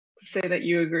say that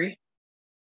you agree.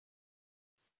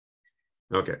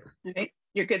 Okay. All right,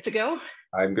 you're good to go?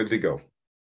 I'm good to go.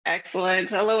 Excellent.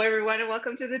 Hello, everyone, and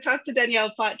welcome to the Talk to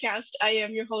Danielle podcast. I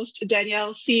am your host,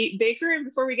 Danielle C. Baker. And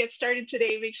before we get started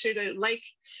today, make sure to like,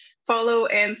 follow,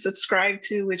 and subscribe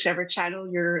to whichever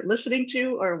channel you're listening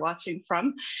to or watching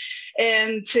from.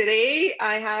 And today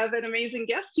I have an amazing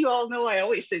guest. You all know I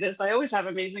always say this. I always have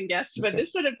amazing guests, but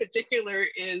this one in particular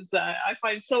is I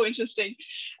find so interesting.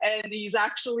 And he's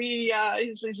actually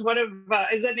he's one of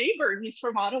is a neighbor. He's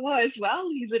from Ottawa as well.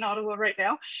 He's in Ottawa right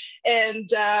now, and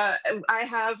I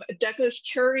have Douglas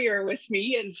Currier with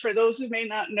me. And for those who may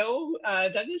not know,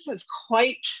 Douglas has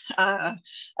quite a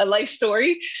life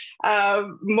story.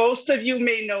 Most of you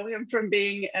may know him from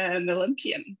being an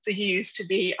Olympian. He used to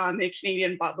be on the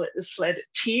Canadian bobsled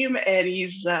team, and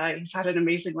he's had an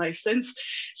amazing life since.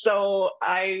 So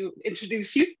I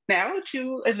introduce you now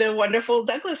to the wonderful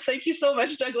Douglas. Thank you so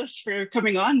much, Douglas, for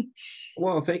coming on.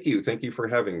 Well, thank you. Thank you for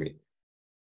having me.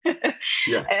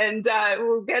 Yeah. And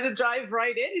we'll get a drive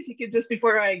right in. If you could just,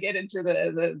 before I get into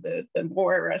the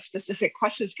more specific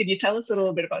questions, can you tell us a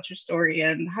little bit about your story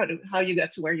and how you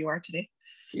got to where you are today?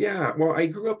 Yeah, well, I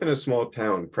grew up in a small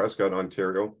town, Prescott,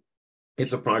 Ontario.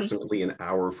 It's approximately an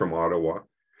hour from Ottawa.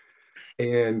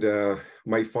 And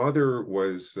my father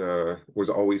was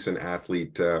always an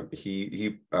athlete.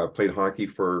 He played hockey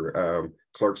for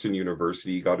Clarkson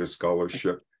University. He got a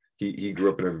scholarship. He grew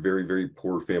up in a very, very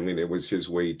poor family, and it was his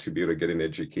way to be able to get an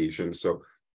education. So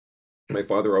my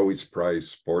father always prized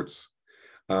sports.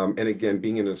 And again,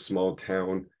 being in a small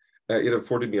town, it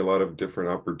afforded me a lot of different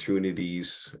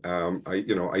opportunities. I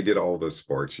did all the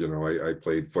sports. I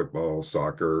played football,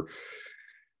 soccer,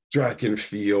 track and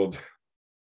field,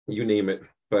 you name it.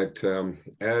 But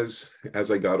as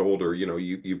I got older,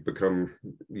 you become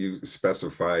more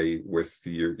specific with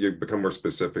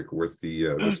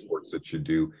the sports that you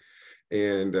do.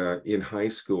 And in high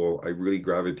school, I really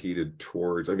gravitated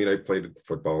towards, I played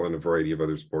football and a variety of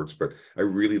other sports, but I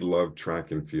really loved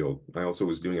track and field. I also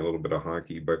was doing a little bit of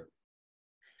hockey, but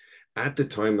at the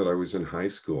time that I was in high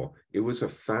school, it was a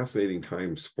fascinating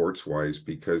time sports-wise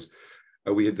because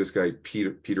we had this guy,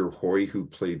 Peter Hoy, who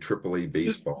played AAA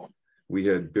baseball. We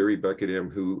had Barry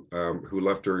Beckham, who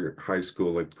left our high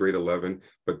school at grade 11,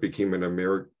 but became an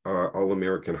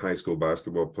All-American high school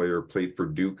basketball player, played for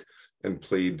Duke, and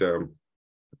played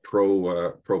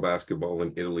pro basketball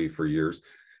in Italy for years.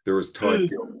 There was Todd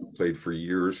Gill, who played for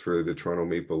years for the Toronto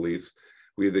Maple Leafs.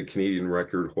 We had the Canadian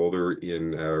record holder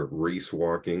in race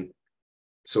walking.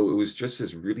 So it was just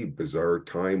this really bizarre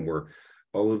time where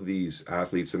all of these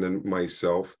athletes, and then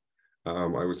myself, I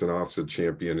was an offset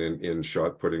champion in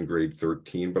shot put in grade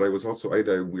 13, but I had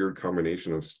a weird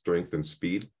combination of strength and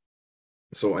speed.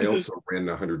 So I also ran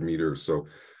 100 meters. So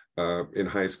in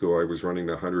high school, I was running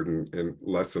 100 in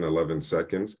less than 11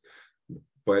 seconds.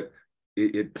 But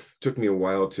it took me a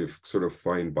while to sort of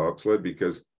find bobsled,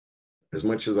 because as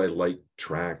much as I liked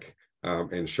track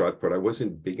and shot put, I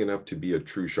wasn't big enough to be a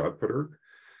true shot putter.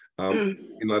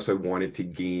 Unless I wanted to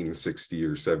gain 60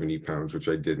 or 70 pounds, which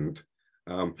I didn't.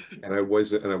 And I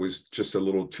was just a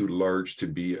little too large to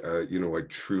be a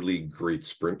truly great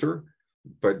sprinter.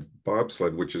 But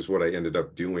bobsled, which is what I ended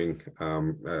up doing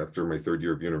after my third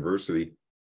year of university,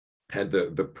 had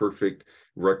the perfect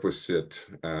requisite,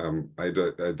 I had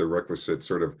the requisite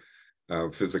sort of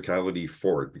physicality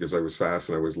for it, because I was fast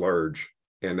and I was large.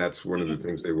 And that's one of the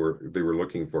things they were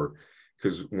looking for.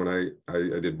 Because when I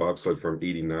did bobsled from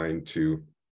 89 to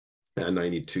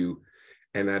 92,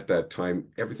 and at that time,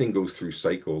 everything goes through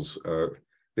cycles.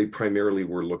 They primarily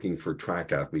were looking for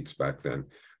track athletes back then.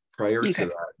 Prior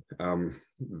to that,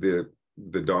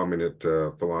 the dominant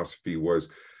philosophy was,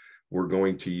 we're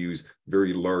going to use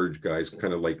very large guys,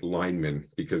 kind of like linemen,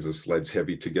 because the sled's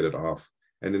heavy to get it off.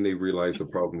 And then they realized the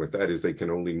problem with that is they can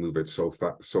only move it so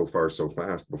far, so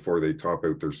fast before they top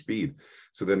out their speed.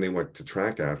 So then they went to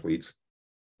track athletes.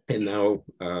 And now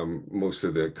most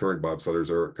of the current bobsledders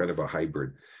are kind of a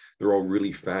hybrid. They're all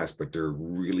really fast, but they're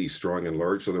really strong and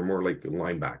large. So they're more like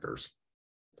linebackers.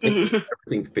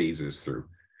 Everything phases through.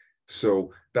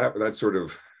 So that's sort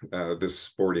of the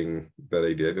sporting that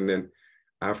I did. And then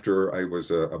after I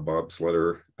was a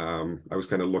bobsledder, I was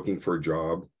kind of looking for a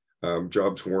job.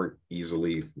 Jobs weren't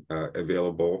easily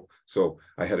available. So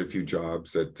I had a few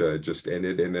jobs that just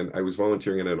ended. And then I was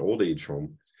volunteering in an old age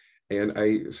home. And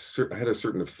I had a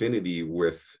certain affinity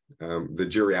with the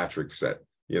geriatric set,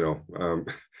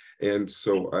 and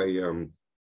so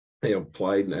I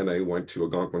applied, and I went to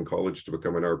Algonquin College to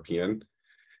become an RPN,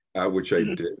 which I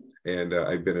did. And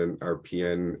I've been an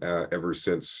RPN ever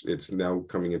since. It's now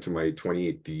coming into my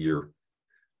 28th year.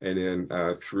 And then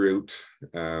throughout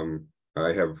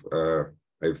I have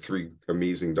three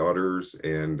amazing daughters,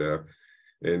 and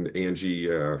Angie,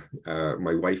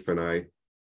 my wife, and I.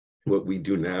 What we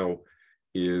do now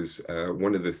is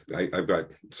one of I've got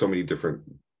so many different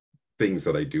things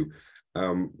that I do.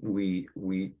 We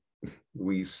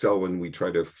sell and we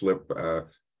try to flip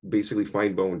basically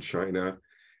fine bone china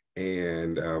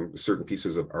and certain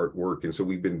pieces of artwork, and so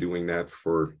we've been doing that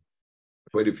for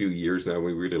quite a few years now.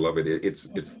 We really love it. It's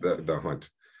the hunt.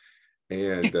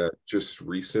 And just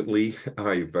recently,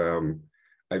 I've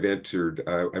entered.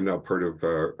 I'm now part of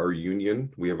our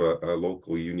union. We have a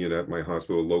local union at my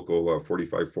hospital, local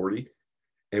 4540,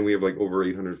 and we have like over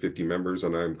 850 members,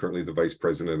 and I'm currently the vice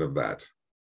president of that.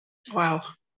 Wow.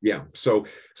 Yeah, so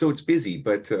it's busy,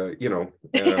 but yeah,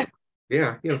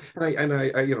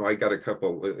 I got a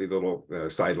couple little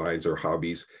sidelines or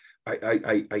hobbies.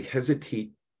 I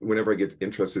hesitate whenever I get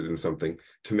interested in something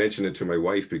to mention it to my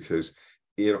wife, because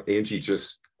Angie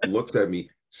just looked at me,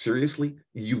 seriously,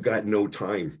 you've got no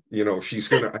time. She's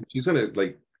gonna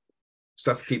like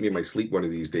suffocate me in my sleep one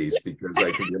of these days, because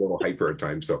I can be a little hyper at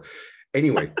times. So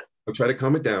anyway, I'll try to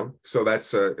calm it down. So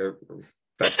that's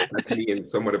me in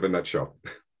somewhat of a nutshell.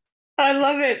 I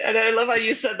love it. And I love how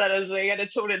you said that. As I got to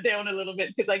tone it down a little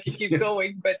bit because I could keep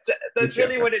going, but that's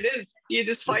really what it is. You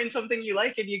just find something you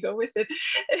like and you go with it.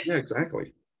 Yeah,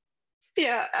 exactly.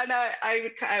 Yeah, and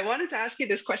I wanted to ask you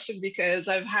this question because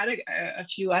I've had a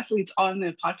few athletes on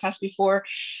the podcast before,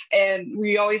 and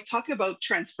we always talk about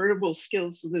transferable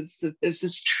skills. So there's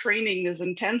this training, this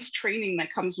intense training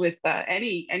that comes with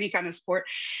any kind of sport,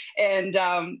 and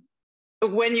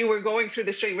when you were going through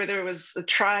this training, whether it was the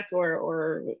track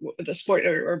or the sport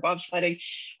or bobsledding,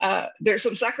 there's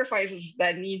some sacrifices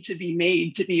that need to be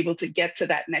made to be able to get to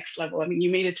that next level. I mean, you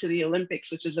made it to the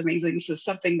Olympics, which is amazing. This is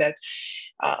something that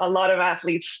a lot of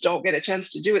athletes don't get a chance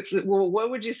to do. Well, what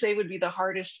would you say would be the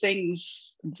hardest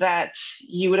things that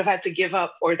you would have had to give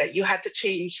up, or that you had to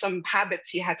change, some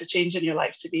habits you had to change in your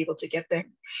life to be able to get there?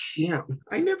 Yeah,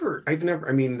 I've never,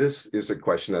 I mean, this is a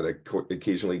question that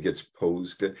occasionally gets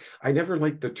posed. I never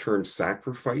like the term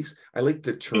sacrifice. I like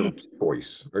the term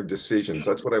choice or decisions.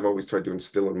 That's what I've always tried to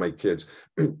instill in my kids.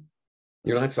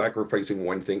 You're not sacrificing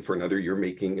one thing for another. You're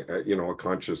making, a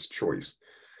conscious choice.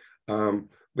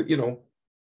 But,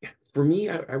 for me,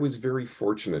 I was very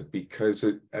fortunate because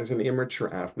as an amateur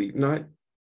athlete, not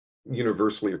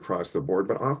universally across the board,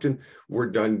 but often we're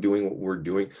done doing what we're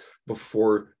doing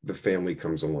before the family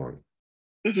comes along.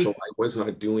 So I was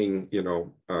not doing,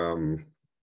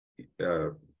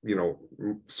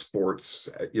 sports,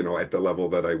 at the level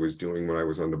that I was doing when I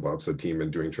was on the bobsled team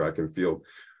and doing track and field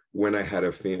when I had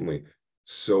a family.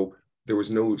 So there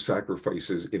was no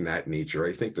sacrifices in that nature.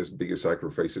 I think the biggest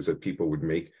sacrifices that people would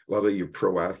make, a lot of you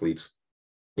pro athletes,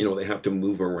 they have to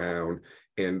move around,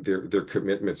 and their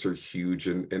commitments are huge,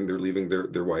 and they're leaving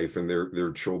their wife and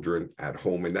their children at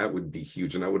home, and that would be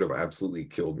huge, and that would have absolutely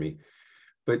killed me.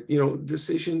 But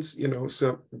decisions,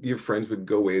 so your friends would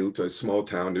go out to a small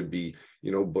town to be,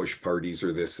 bush parties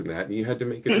or this and that, and you had to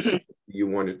make a decision. Do you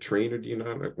want to train or do you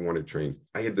not want to train?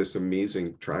 I had this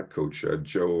amazing track coach,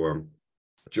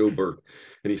 Joe Burke,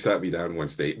 and he sat me down one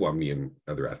day, well, me and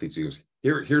other athletes. He goes,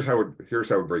 here's how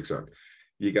it breaks down.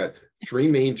 You got three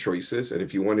main choices, and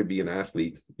if you want to be an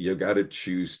athlete, you got to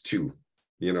choose two.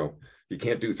 You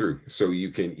can't do three. So you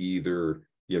can either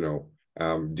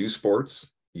do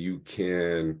sports, you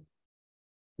can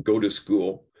go to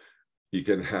school, you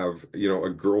can have a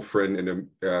girlfriend and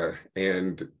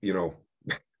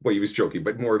well, he was joking,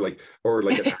 but more like, or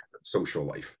like an active social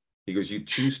life. He goes, you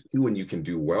choose two and you can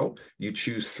do well. You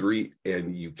choose three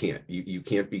and you can't. You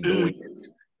can't be going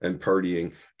and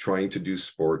partying, trying to do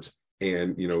sports,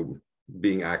 and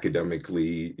being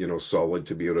academically solid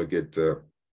to be able to get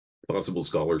possible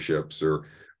scholarships or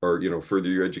further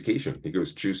your education. He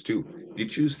goes, choose two. If you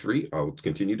choose three, I'll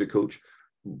continue to coach,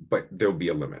 but there'll be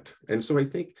a limit. And so I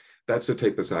think that's the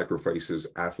type of sacrifices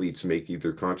athletes make,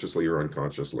 either consciously or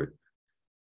unconsciously.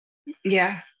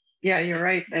 Yeah, you're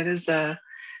right. That is I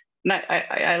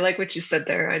like what you said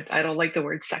there. I don't like the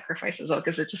word sacrifice as well,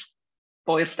 because it just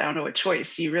boils down to a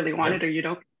choice. You really want it or you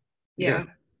don't. Yeah.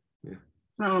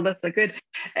 Oh, that's a good.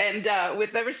 And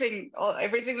with everything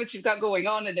that you've got going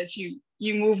on and that you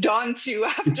moved on to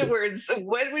afterwards,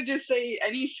 what would you say,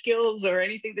 any skills or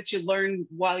anything that you learned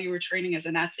while you were training as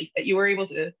an athlete that you were able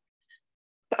to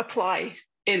apply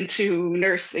into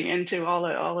nursing, into all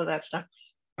of that stuff?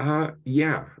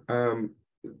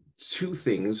 Two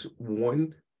things.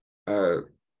 One, and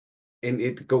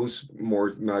it goes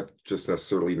more, not just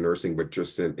necessarily nursing, but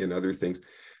just in other things.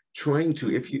 Trying to,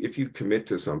 if you commit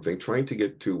to something, trying to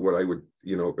get to what I would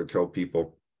tell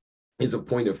people is a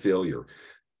point of failure.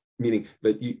 meaning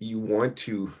that you want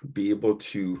to be able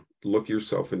to look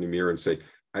yourself in the mirror and say,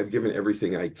 I've given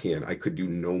everything I can. I could do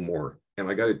no more. And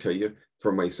I got to tell you,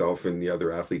 for myself and the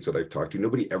other athletes that I've talked to,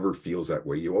 nobody ever feels that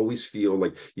way. You always feel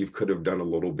like you could have done a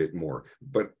little bit more.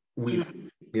 But we've,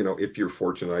 if you're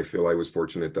fortunate, I feel I was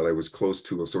fortunate that I was close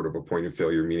to a sort of a point of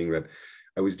failure, meaning that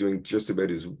I was doing just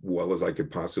about as well as I could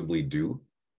possibly do.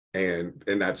 And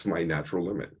that's my natural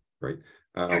limit, right?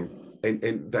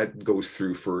 And that goes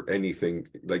through for anything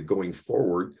like going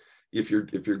forward. If you're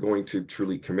going to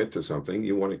truly commit to something,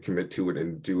 you want to commit to it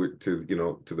and do it to,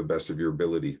 to the best of your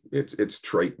ability. It's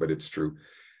trite, but it's true.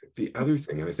 The other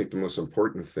thing, and I think the most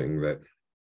important thing that,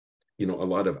 a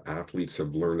lot of athletes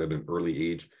have learned at an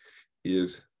early age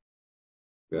is,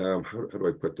 how do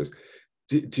I put this?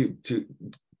 To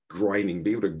grinding,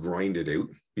 be able to grind it out,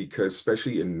 because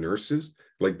especially in nurses,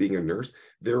 like being a nurse,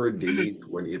 there are days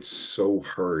when it's so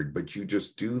hard, but you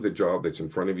just do the job that's in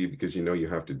front of you because you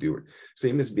have to do it.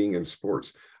 Same as being in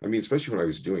sports. I mean, especially when I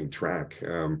was doing track,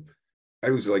 I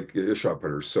was like a shot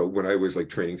putter. So when I was like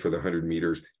training for the 100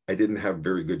 meters, I didn't have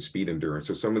very good speed endurance.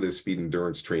 So some of the speed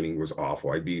endurance training was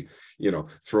awful. I'd be,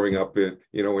 throwing up in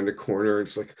the corner.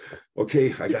 It's like,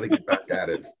 okay, I got to get back at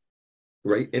it.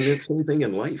 Right. And it's the same thing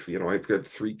in life. I've got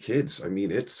 3 kids. I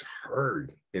mean, it's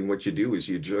hard. And what you do is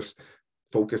you just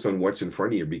focus on what's in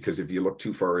front of you, because if you look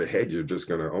too far ahead, you're just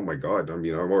going to, oh my God, I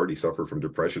mean, I've already suffered from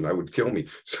depression. That would kill me.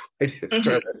 So I just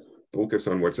try to focus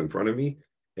on what's in front of me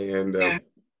and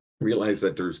realize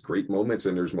that there's great moments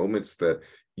and there's moments that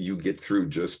you get through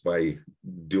just by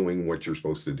doing what you're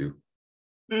supposed to do.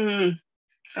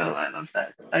 Oh, I love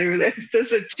that.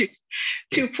 Those are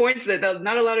two points that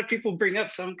not a lot of people bring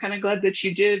up. So I'm kind of glad that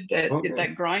you did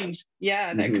that grind.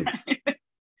 Yeah, that grind.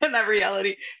 And that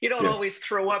reality. You don't always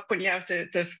throw up when you have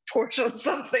to portion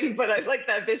something, but I like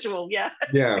that visual. Yeah.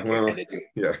 Yeah. Well,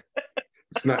 yeah.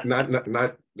 It's not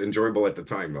enjoyable at the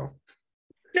time though.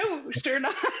 No, sure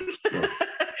not. No.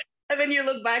 And then you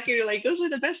look back and you're like, those were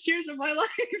the best years of my life.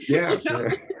 Yeah.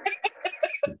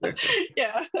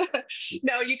 Yeah.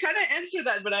 No, you kind of answered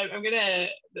that, but I'm gonna,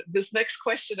 this next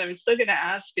question, I'm still gonna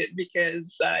ask it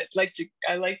because I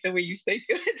like the way you think.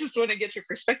 I just want to get your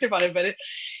perspective on it. But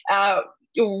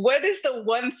what is the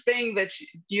one thing that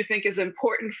you think is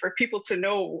important for people to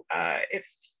know if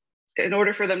in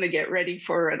order for them to get ready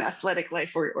for an athletic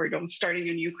life or starting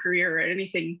a new career or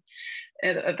anything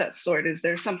of that sort? Is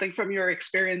there something from your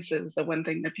experiences, the one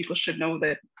thing that people should know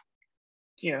that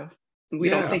we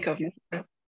don't think of?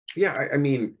 Yeah, I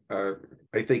mean,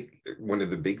 I think one of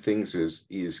the big things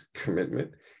is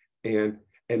commitment and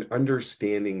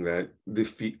understanding that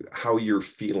how you're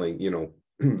feeling,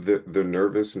 the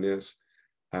nervousness,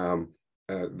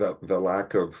 the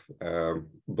lack of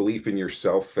belief in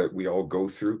yourself that we all go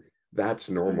through. That's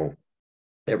normal.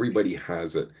 Everybody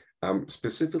has it.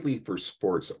 Specifically for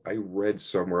sports, I read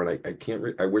somewhere, and I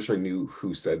can't. I wish I knew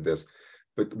who said this,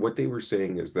 but what they were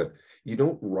saying is that you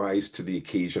don't rise to the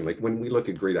occasion. Like when we look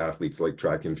at great athletes like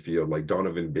track and field, like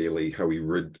Donovan Bailey, how he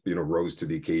rose to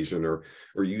the occasion, or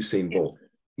Usain Bolt.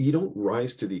 You don't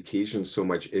rise to the occasion so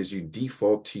much as you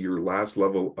default to your last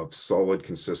level of solid,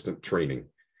 consistent training.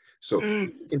 So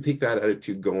you can take that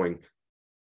attitude going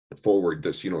forward,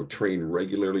 this, train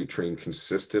regularly, train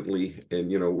consistently, and,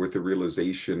 with the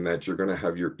realization that you're going to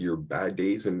have your bad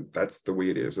days, and that's the way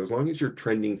it is. As long as you're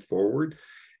trending forward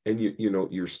and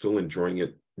you're still enjoying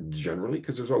it generally,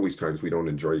 because there's always times we don't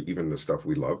enjoy even the stuff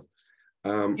we love.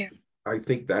 I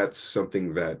think that's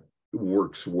something that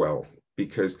works well,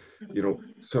 because,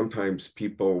 sometimes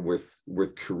people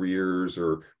with careers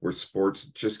or sports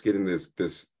just get in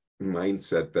this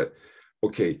mindset that,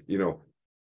 okay,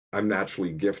 I'm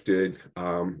naturally gifted.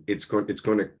 It's going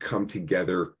to come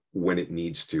together when it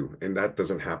needs to, and that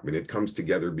doesn't happen. It comes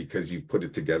together because you've put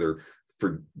it together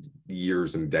for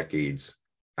years and decades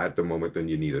at the moment then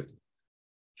you need it.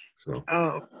 So.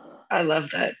 Oh, I love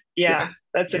that. Yeah.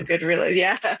 That's a good real.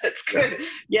 Yeah, that's good.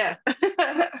 Yeah.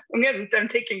 I'm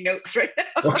taking notes right now.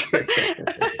 Okay.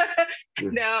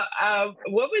 Now,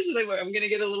 what was it? I'm going to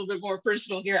get a little bit more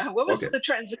personal here. What was the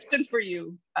transition for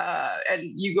you? And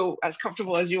you go as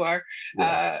comfortable as you are.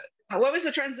 What was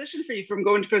the transition for you from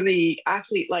going from the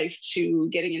athlete life to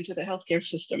getting into the healthcare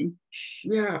system?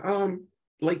 Yeah.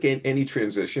 Like in any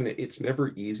transition, it's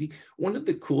never easy. One of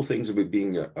the cool things about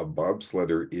being a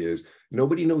bobsledder is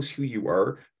nobody knows who you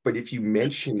are, but if you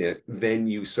mention it, then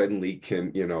you suddenly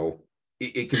can,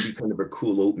 it can be kind of a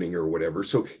cool opening or whatever.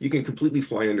 So you can completely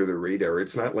fly under the radar.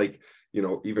 It's not like,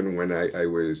 even when I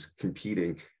was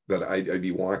competing, that I'd be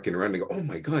walking around and go, oh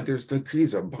my God,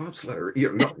 he's a bobsledder.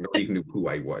 Nobody knew who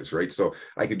I was, right? So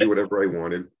I could do whatever I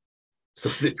wanted. So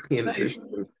the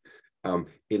transition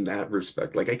in that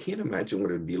respect. Like, I can't imagine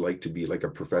what it would be like to be like a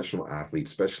professional athlete,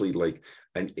 especially like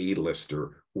an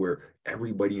A-lister where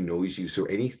everybody knows you. So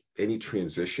any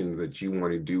transition that you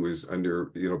want to do is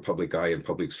under, public eye and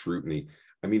public scrutiny.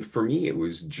 I mean, for me, it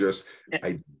was just,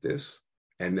 I did this,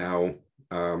 and now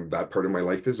that part of my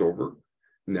life is over.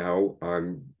 Now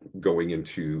I'm going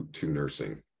into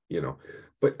nursing,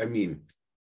 but I mean,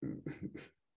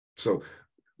 so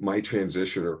my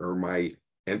transition or my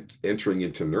entering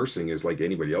into nursing is like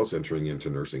anybody else entering into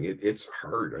nursing. It's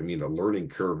hard. I mean, a learning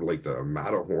curve like the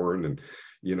Matterhorn, and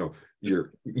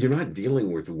you're not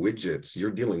dealing with widgets, you're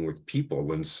dealing with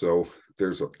people. And so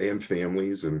and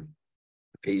families and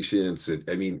patients.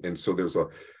 And so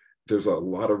there's a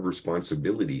lot of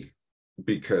responsibility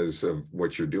because of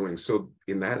what you're doing. So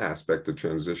in that aspect, the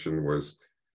transition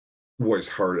was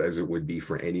hard, as it would be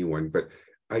for anyone. But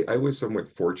I was somewhat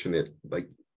fortunate. Like,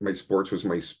 my sports was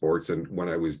my sports, and when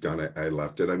I was done, I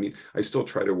left it. I mean, I still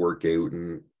try to work out,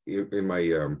 and in my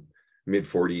mid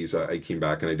 40s, I came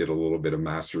back and I did a little bit of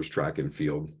masters track and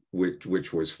field,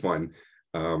 which was fun.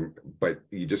 But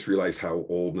you just realize how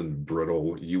old and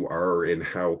brittle you are, and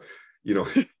how,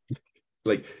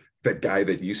 like that guy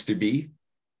that used to be,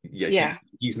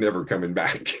 he's never coming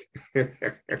back. but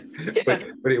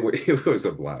it was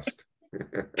a blast.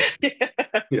 Yeah.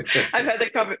 I've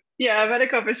had a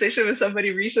conversation with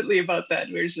somebody recently about that,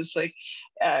 where it's just like,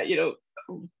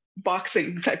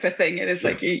 boxing type of thing, and it's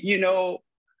like,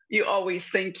 you always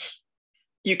think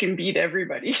you can beat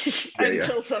everybody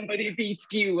until somebody beats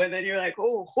you, and then you're like,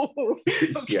 oh,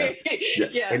 okay.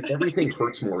 And everything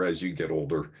hurts more as you get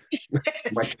older.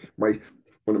 my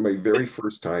one of my very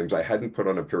first times, I hadn't put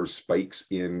on a pair of spikes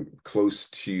in close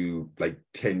to like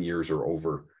 10 years or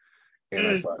over. And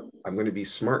I thought, I'm going to be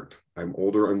smart. I'm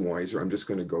older, I'm wiser. I'm just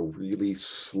going to go really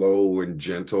slow and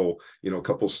gentle, a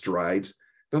couple strides.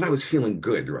 Then I was feeling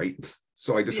good, right?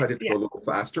 So I decided to go a little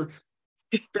faster.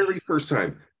 Very first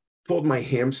time, pulled my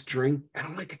hamstring, and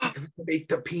I'm like, I gotta make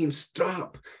the pain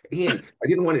stop. And I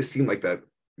didn't want to seem like that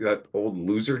old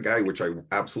loser guy, which I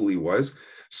absolutely was.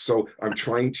 So I'm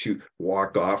trying to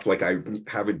walk off like I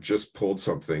haven't just pulled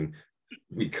something,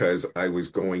 because I was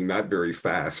going not very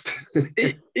fast.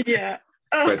 Yeah.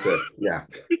 But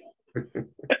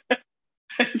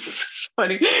It's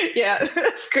funny. Yeah,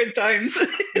 it's good times.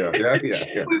 Yeah.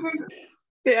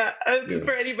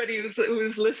 For anybody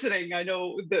who's listening, I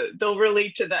know they'll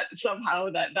relate to that somehow.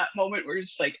 That moment where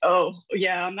it's like, oh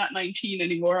yeah, I'm not 19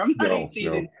 anymore. I'm not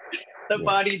 18. And the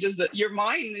body your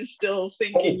mind is still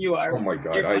thinking you are. Oh my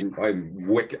God,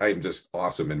 I'm just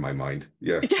awesome in my mind.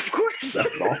 Yeah, of course.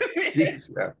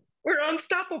 We're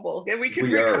unstoppable, and we can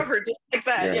recover just like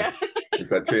that. Yeah.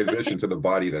 It's that transition to the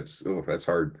body that's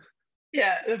hard.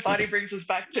 Yeah, the body brings us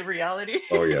back to reality.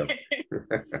 Oh yeah.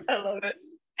 I love it.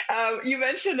 You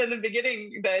mentioned in the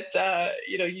beginning that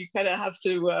you kind of have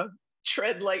to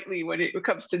tread lightly when it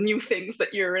comes to new things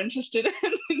that you're interested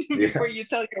in before you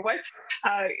tell your wife.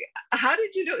 How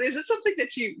did you know? Is it something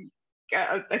that you?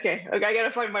 Okay, I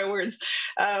gotta find my words.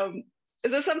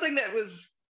 Is this something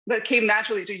that came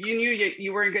naturally to you? You knew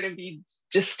you weren't going to be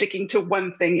just sticking to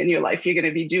one thing in your life. You're going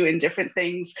to be doing different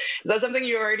things. Is that something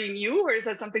you already knew, or is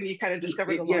that something you kind of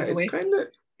discovered along the way?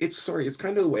 It's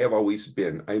kind of the way I've always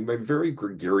been. I'm very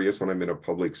gregarious when I'm in a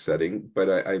public setting,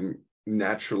 but I'm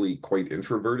naturally quite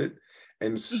introverted.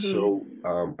 And so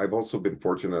I've also been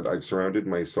fortunate. I've surrounded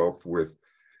myself with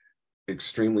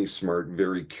extremely smart,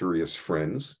 very curious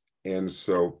friends. And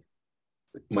so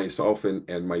myself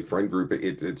and my friend group,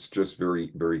 it's just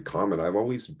very, very common. I've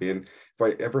always been, if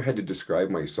I ever had to describe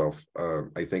myself,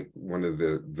 I think one of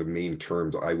the main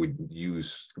terms I would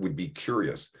use would be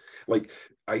curious. Like,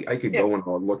 I could go and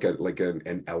I'll look at like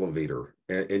an elevator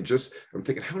and just, I'm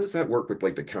thinking, how does that work with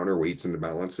like the counterweights and the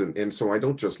balance? And so I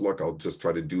don't just look, I'll just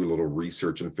try to do a little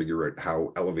research and figure out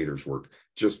how elevators work,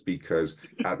 just because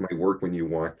at my work, when you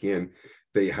walk in,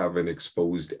 they have an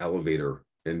exposed elevator,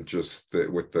 and just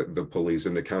with the pulleys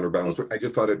and the counterbalance. I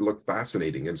just thought it looked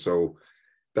fascinating. And so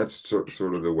that's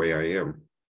sort of the way I am.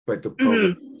 But the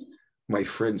problem is, my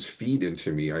friends feed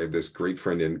into me. I have this great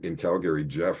friend in Calgary,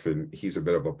 Jeff, and he's a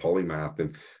bit of a polymath.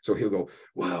 And so he'll go,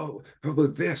 well, how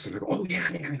about this? And I go, oh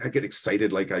yeah. I get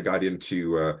excited. Like, I got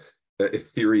into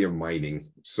Ethereum mining.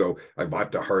 So I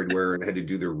bought the hardware and had to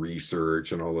do the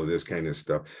research and all of this kind of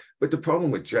stuff. But the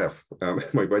problem with Jeff,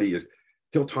 my buddy, is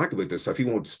he'll talk about this stuff. He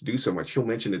won't do so much. He'll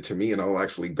mention it to me, and I'll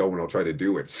actually go and I'll try to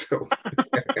do it. So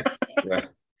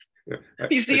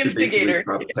he's the instigator.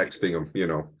 Stop texting him,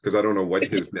 because I don't know what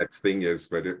his next thing is,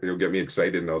 but he'll get me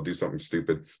excited and I'll do something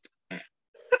stupid. I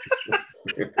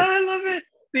love it.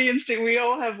 The instinct. We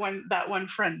all have that one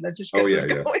friend that just gets us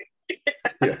going.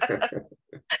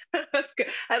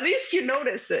 At least you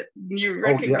notice it, you Oh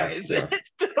yeah, recognize yeah, it,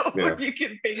 so yeah. you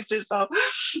can pace yourself.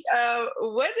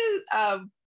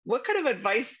 What kind of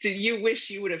advice do you wish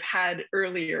you would have had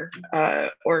earlier,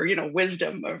 or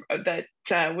wisdom that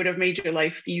would have made your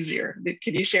life easier?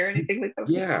 Can you share anything like that?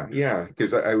 Yeah,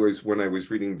 because I was, when I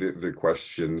was reading the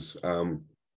questions,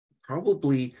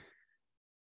 probably,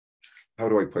 how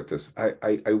do I put this?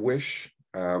 I wish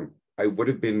I would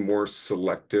have been more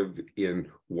selective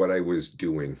in what I was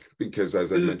doing, because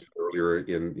as I Mm, mentioned earlier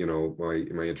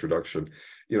in my introduction,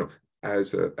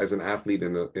 as an athlete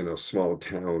in a small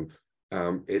town,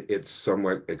 it's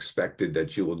somewhat expected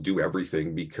that you will do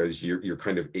everything, because you're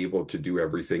kind of able to do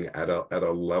everything at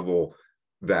a level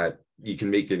that you can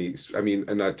make any. I mean,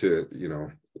 and not to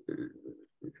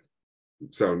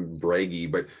sound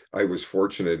braggy, but I was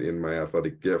fortunate in my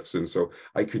athletic gifts, and so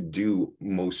I could do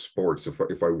most sports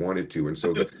if I wanted to. And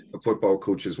so the football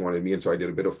coaches wanted me, and so I did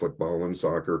a bit of football and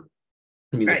soccer.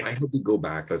 I mean, if right. I had to go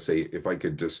back, let's say if I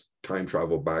could just time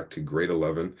travel back to grade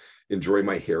 11, enjoy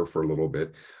my hair for a little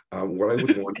bit, what I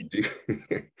would want to do,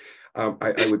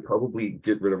 I would probably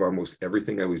get rid of almost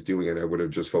everything I was doing, and I would have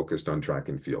just focused on track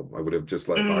and field. I would have just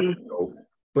let hockey Mm, go.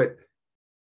 But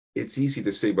it's easy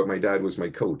to say, but my dad was my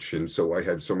coach. And so I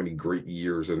had so many great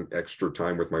years and extra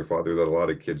time with my father that a lot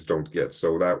of kids don't get.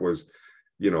 So that was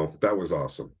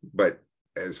awesome. But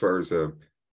as far as an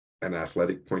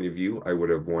athletic point of view, I would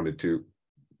have wanted to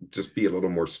just be a little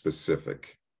more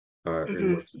specific in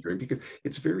mhm, what you're doing, because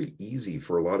it's very easy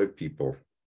for a lot of people,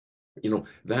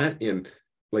 that in,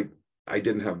 like, I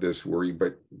didn't have this worry,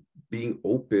 but being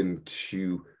open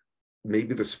to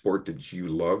maybe the sport that you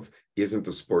love isn't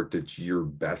the sport that you're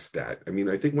best at. I mean,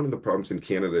 I think one of the problems in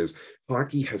Canada is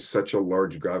hockey has such a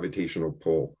large gravitational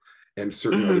pull, and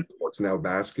certain other mhm. sports, now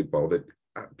basketball, that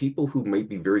people who might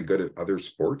be very good at other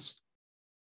sports,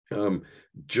 um,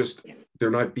 just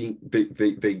they're not being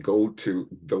they go to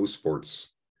those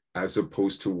sports as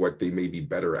opposed to what they may be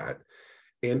better at.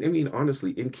 And I mean,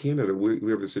 honestly, in Canada,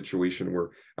 we have a situation where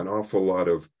an awful lot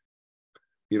of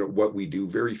what we do,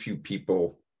 very few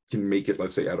people can make it,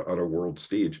 let's say, at a world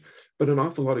stage, but an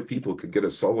awful lot of people could get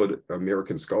a solid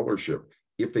American scholarship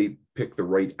if they pick the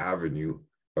right avenue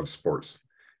of sports,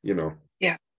 you know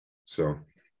Yeah, so.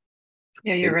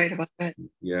 yeah, you're And right about that.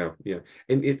 yeah,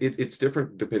 and it's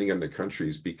different depending on the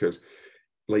countries, because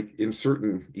like in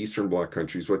certain Eastern Bloc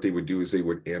countries, what they would do is they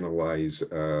would analyze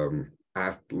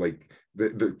like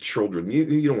the children.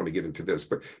 You don't want to get into this,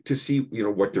 but to see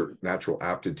what their natural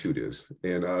aptitude is.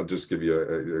 And I'll just give you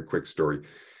a quick story.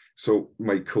 So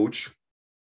my coach,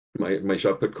 my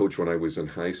shot put coach, when I was in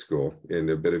high school and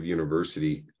a bit of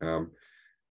university,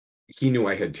 he knew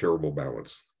I had terrible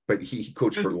balance, but he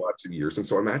coached Mm, for lots of years, and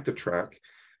so I'm at the track.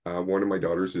 One of my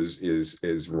daughters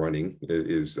is running,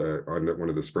 is on one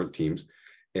of the sprint teams,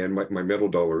 and my middle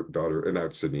daughter, and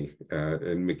that's Sydney,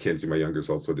 and Mackenzie, my youngest,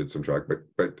 also did some track,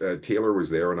 but Taylor was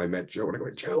there, and I met Joe, and I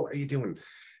go, Joe, how you doing?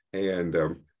 And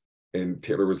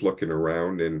Taylor was looking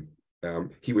around, and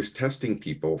he was testing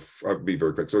people. I'll be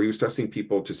very quick. So he was testing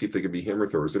people to see if they could be hammer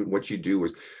throwers. And what you do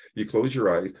is you close your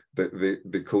eyes.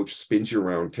 The coach spins you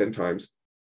around 10 times,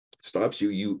 stops you.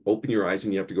 You open your eyes,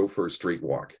 and you have to go for a straight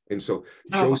walk. And so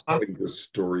oh, Joe's telling this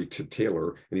story to Taylor,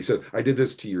 and he said, "I did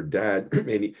this to your dad,"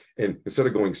 and instead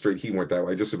of going straight, he went that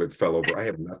way. I just about fell over. I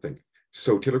have nothing.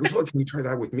 So Taylor goes, "Well, can you try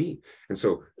that with me?" And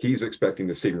so he's expecting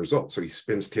the same result. So he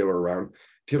spins Taylor around.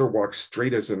 Taylor walks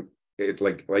straight as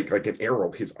like an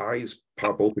arrow. His eyes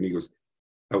pop open. He goes,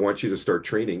 "I want you to start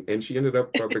training." And she ended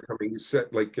up becoming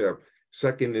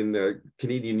second in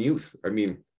Canadian youth. I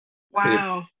mean,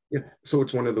 it's wow. yeah. So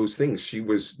it's one of those things. She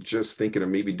was just thinking of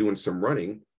maybe doing some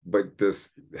running, but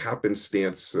this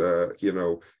happenstance,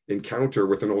 encounter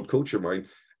with an old coach of mine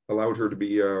allowed her to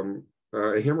be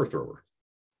a hammer thrower.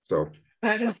 So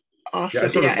That is yeah, I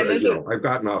awesome. sort Yeah, of and there's a I've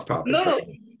gotten off topic, but no,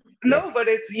 yeah, no, but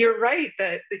you're right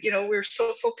that we're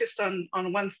so focused on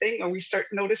one thing, or we start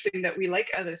noticing that we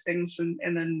like other things, and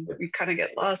then we kind of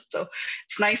get lost. So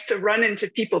it's nice to run into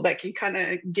people that can kind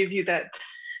of give you that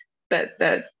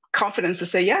confidence to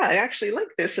say, yeah, I actually like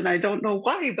this, and I don't know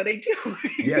why, but I do.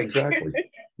 yeah, exactly,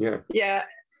 yeah. Yeah.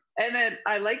 And then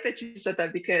I like that you said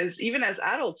that, because even as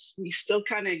adults, we still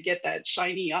kind of get that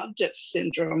shiny object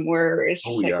syndrome where it's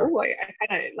Oh just like, yeah, oh, I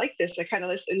kind of like this. I kind of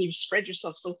listen, and you spread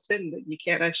yourself so thin that you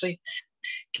can't actually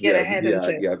get yeah, ahead yeah,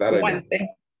 into yeah. That I know. one thing.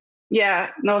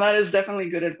 Yeah, no, that is definitely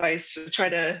good advice, to try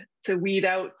to weed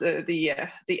out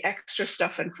the extra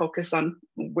stuff and focus on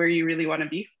where you really want to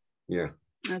be. Yeah.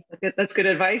 That's good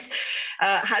advice.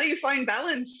 How do you find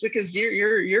balance? Because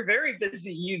you're very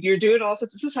busy. You're doing all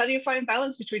sorts of this. How do you find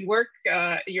balance between work,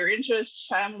 your interests,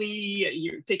 family,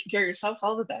 you're taking care of yourself,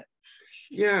 all of that?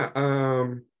 Yeah,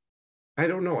 I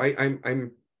don't know.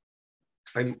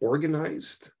 I'm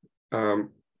organized,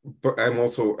 but I'm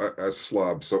also a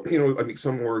slob. So, I mean,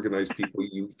 some organized people,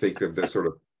 you think of this sort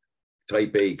of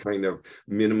type A kind of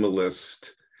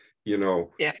minimalist, you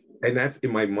know, Yeah. and that's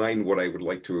in my mind what I would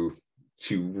like to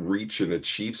reach and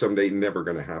achieve someday. Never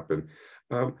going to happen.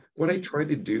 What I try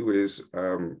to do is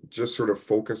just sort of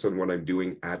focus on what I'm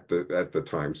doing at the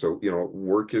time. So,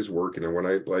 work is work, and then when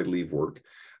I leave work,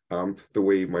 the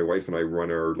way my wife and I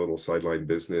run our little sideline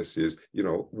business is,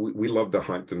 we love to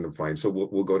hunt and to find. So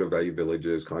we'll go to value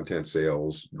villages, content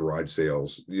sales, garage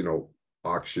sales,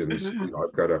 auctions. Mhm.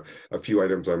 I've got a few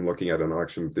items I'm looking at an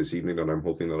auction this evening that I'm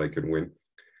hoping that I can win.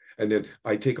 And then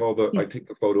I take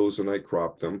the photos and I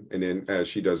crop them. And then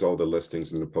she does all the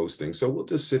listings and the posting. So we'll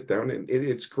just sit down, and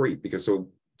it's great because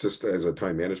just as a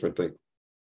time management thing,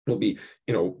 we'll be,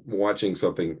 watching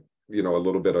something, a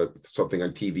little bit of something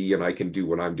on TV, and I can do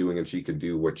what I'm doing and she can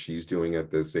do what she's doing at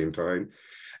the same time.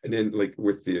 And then like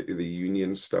with the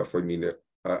union stuff, I mean,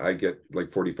 I get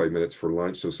like 45 minutes for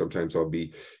lunch. So sometimes I'll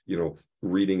be,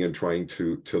 reading and trying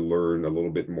to learn a little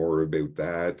bit more about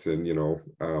that. And,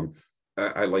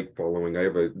 I like following. I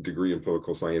have a degree in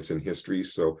political science and history.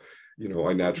 So,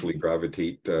 I naturally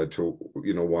gravitate to,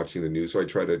 watching the news. So I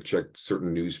try to check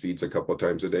certain news feeds a couple of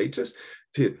times a day just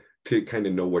to kind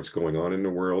of know what's going on in the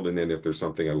world. And then if there's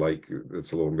something I like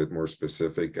that's a little bit more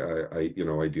specific, I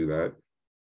do that.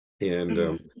 And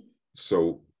Mhm.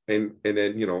 so and then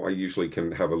I usually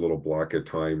can have a little block of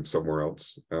time somewhere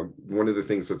else. One of the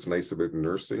things that's nice about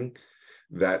nursing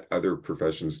that other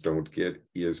professions don't get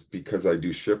is because I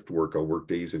do shift work, I'll work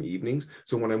days and evenings.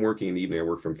 So when I'm working in the evening, I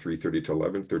work from 3:30 to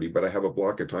 11:30, but I have a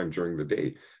block of time during the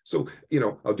day. So,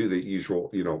 I'll do the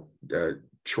usual,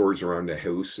 chores around the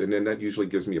house, and then that usually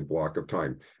gives me a block of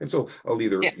time. And so I'll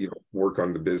either, Yeah. work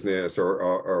on the business, or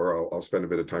I'll spend a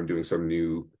bit of time doing some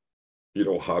new,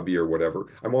 hobby or whatever.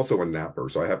 I'm also a napper,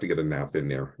 so I have to get a nap in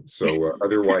there. So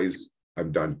otherwise,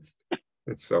 I'm done.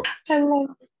 So I love.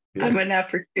 yeah, I'm a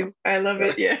napper too. I love yeah,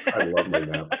 it. Yeah. I love my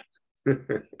nap.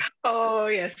 Oh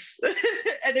yes.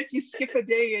 And if you skip a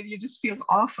day and you just feel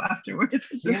off afterwards,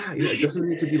 it's just Yeah, yeah, it doesn't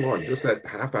need to be long, just that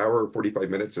half hour or 45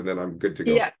 minutes, and then I'm good to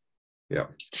go. yeah, Yeah,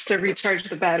 just to recharge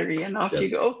the battery and off you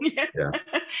yes, go. Yeah. yeah.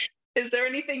 Is there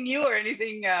anything new or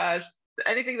anything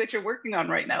that you're working on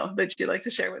right now that you'd like to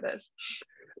share with us?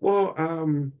 Well,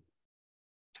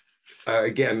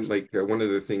 again, like one of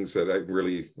the things that I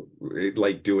really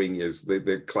like doing is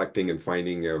the collecting and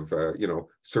finding of,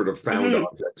 sort of found Hmm.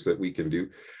 objects that we can do.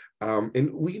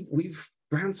 And we've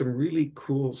found some really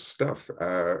cool stuff.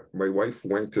 My wife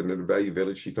went in the Value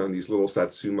Village. She found these little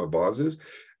Satsuma vases.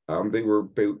 They were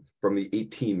about from the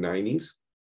 1890s.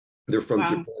 They're from Wow.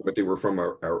 Japan, but they were from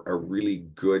a really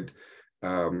good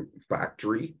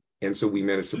factory. And so we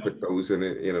managed to put those in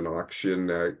an auction,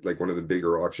 like one of the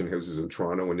bigger auction houses in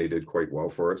Toronto, and they did quite well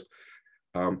for us.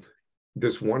 Um,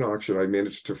 this one auction, I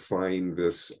managed to find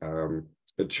this a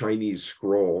Chinese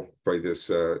scroll by this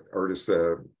artist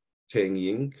Tang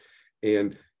Ying,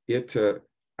 and it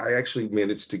I actually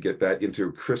managed to get that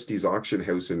into Christie's auction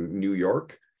house in New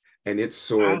York, and it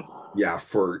sold, Wow. yeah,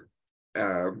 for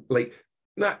like,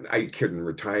 not, I couldn't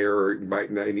retire by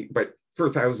 90, but for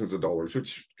thousands of dollars,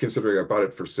 which, considering I bought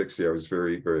it for 60, I was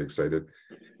very, very excited.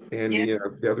 And Yeah.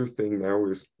 the other thing now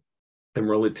is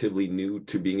I'm relatively new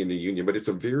to being in the union, but it's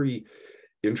a very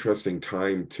interesting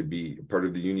time to be part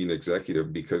of the union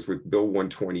executive, because with Bill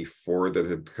 124 that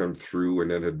had come through and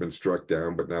then had been struck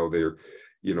down, but now they're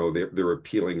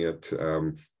appealing it.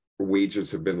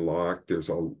 Wages have been locked. There's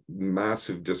a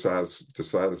massive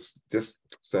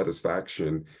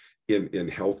dissatisfaction in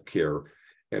healthcare.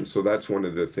 And so that's one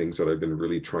of the things that I've been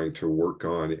really trying to work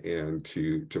on and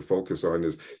to focus on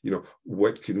is,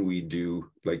 what can we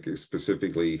do, like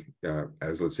specifically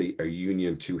as, let's say, a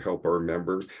union, to help our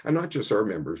members, and not just our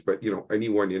members, but,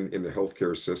 anyone in the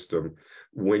healthcare system.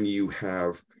 When you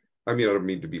have, I mean, I don't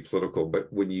mean to be political, but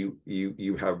when you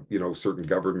have, certain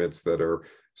governments that are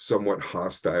somewhat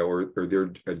hostile, or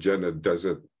their agenda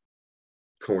doesn't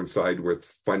coincide with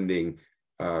funding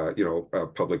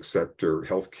public sector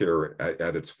healthcare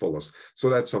at its fullest. So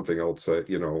that's something else that,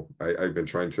 I've been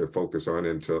trying to focus on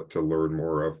and to learn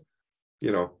more of,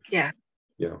 you know, Yeah.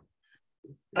 yeah.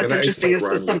 That's And I interesting. play It's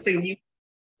around with, something new.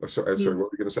 sorry, what were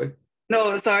you going to say?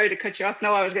 No, sorry to cut you off.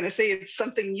 No, I was going to say it's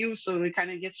something new, so it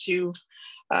kind of gets you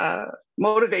uh,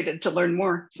 motivated to learn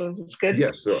more. So it's good.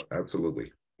 Yes, so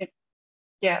absolutely. Yeah.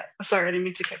 Yeah. Sorry, I didn't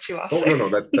mean to cut you off Oh, there. no,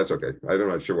 that's okay. I'm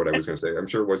not sure what I was going to say. I'm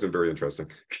sure it wasn't very interesting.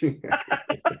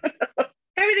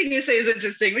 Everything you say is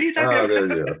interesting. What are you talking Ah, there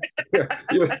about? you are.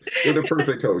 Yeah, you're the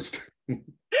perfect host.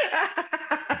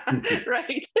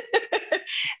 Right.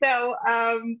 Now,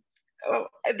 oh,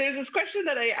 there's this question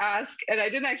that I ask, and I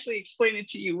didn't actually explain it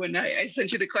to you when I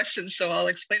sent you the question, so I'll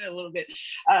explain it a little bit.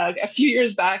 A few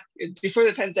years back, before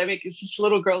the pandemic, is this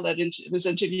little girl that was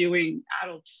interviewing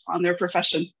adults on their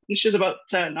profession. She was about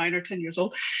 9 or 10 years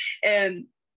old, and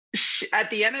at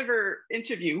the end of her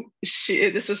interview,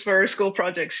 this was for her school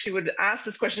project, she would ask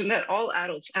this question that all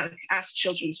adults ask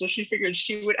children. So she figured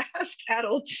she would ask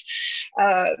adults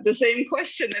the same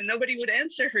question and nobody would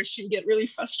answer her. She would get really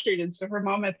frustrated. So her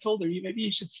mom had told her, maybe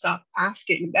you should stop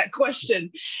asking that question.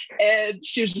 And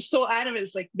she was just so adamant.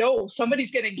 It's like, no,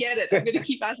 somebody's going to get it. I'm going to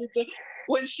keep asking. So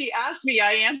when she asked me,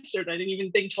 I answered. I didn't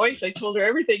even think twice. I told her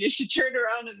everything. And she turned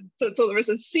around and told her, I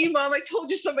said, see, Mom, I told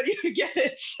you somebody would get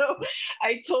it. So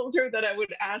I told her that I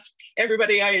would ask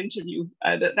everybody I interview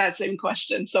that same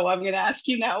question. So I'm going to ask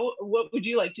you now, what would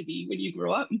you like to be when you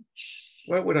grow up?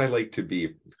 What would I like to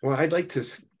be? Well, I'd like to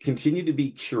continue to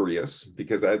be curious,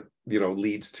 because that,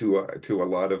 leads to a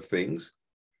lot of things.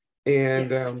 And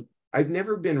Yes. I've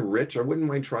never been rich. I wouldn't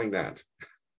mind trying that.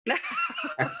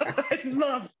 I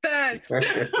love that.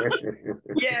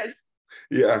 Yes.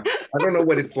 Yeah, I don't know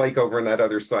what it's like over on that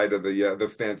other side of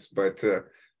the fence, but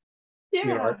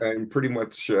Yeah. I'm pretty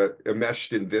much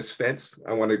enmeshed in this fence.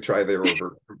 I want to try there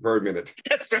for a minute.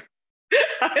 That's right.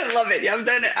 I love it. Yeah, I've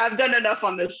done it. I've done enough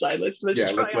on this side. Let's try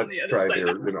on the let's other try side.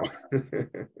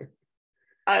 there.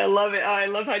 I love it. I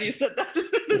love how you said that.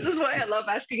 This is why I love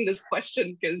asking this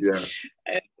question, because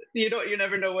you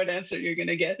never know what answer you're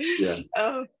gonna get. Yeah.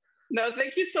 No,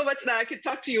 thank you so much. Now I could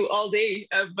talk to you all day,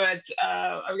 but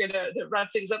I'm gonna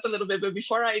wrap things up a little bit. But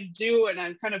before I do, and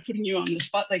I'm kind of putting you on the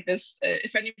spot like this,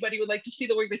 if anybody would like to see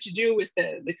the work that you do with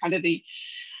the kind of the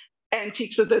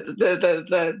antiques of the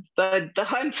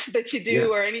hunt that you do,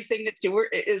 or anything that you work,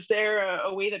 is there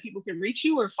a way that people can reach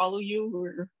you or follow you?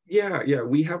 Or Yeah,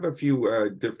 we have a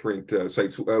few different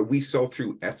sites. We sell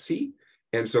through Etsy,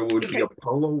 and so it would be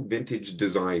Apollo Vintage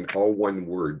Design, all one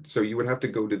word. So you would have to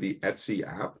go to the Etsy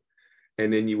app,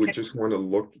 and then you would just want to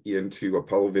look into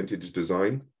Apollo Vintage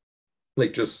Design,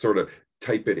 like just sort of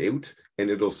type it out, and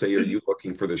it'll say, are you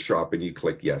looking for the shop? And you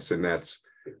click yes, and that's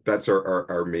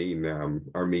our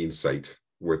main site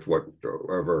with what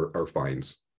of our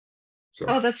finds. So.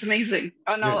 Oh, that's amazing.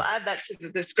 And I'll add that to the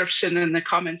description and the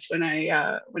comments when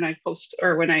I post,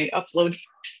 or when I upload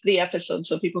the episode,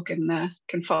 so people can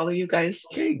follow you guys.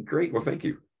 Okay, great. Well, thank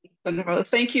you. Wonderful.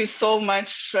 Thank you so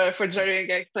much for joining.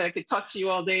 I could talk to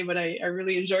you all day, but I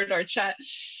really enjoyed our chat.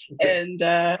 And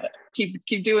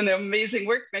keep doing the amazing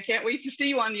work. I can't wait to see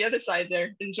you on the other side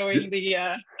there, enjoying the.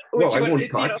 Well, I won't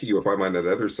talk to you if I'm on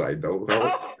the other side, though.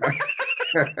 Oh.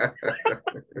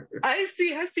 I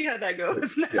see how that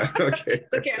goes. Yeah, okay.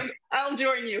 Okay, I'll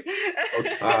join you.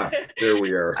 Okay. There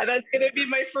we are. That's gonna be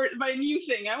my new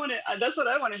thing. That's what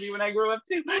I want to be when I grow up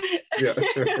too. Yeah.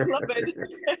 Love it.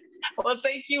 Well,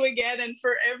 thank you again, and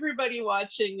for everybody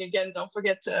watching, again, don't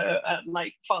forget to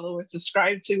like, follow, or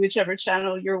subscribe to whichever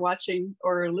channel you're watching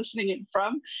or listening in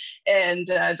from, and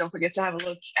don't forget to have a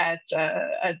look at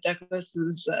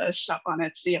Douglas's shop on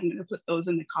Etsy. I'm going to put those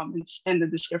in the comments and the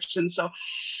description. So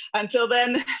until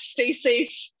then, stay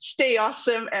safe, stay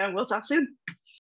awesome, and we'll talk soon.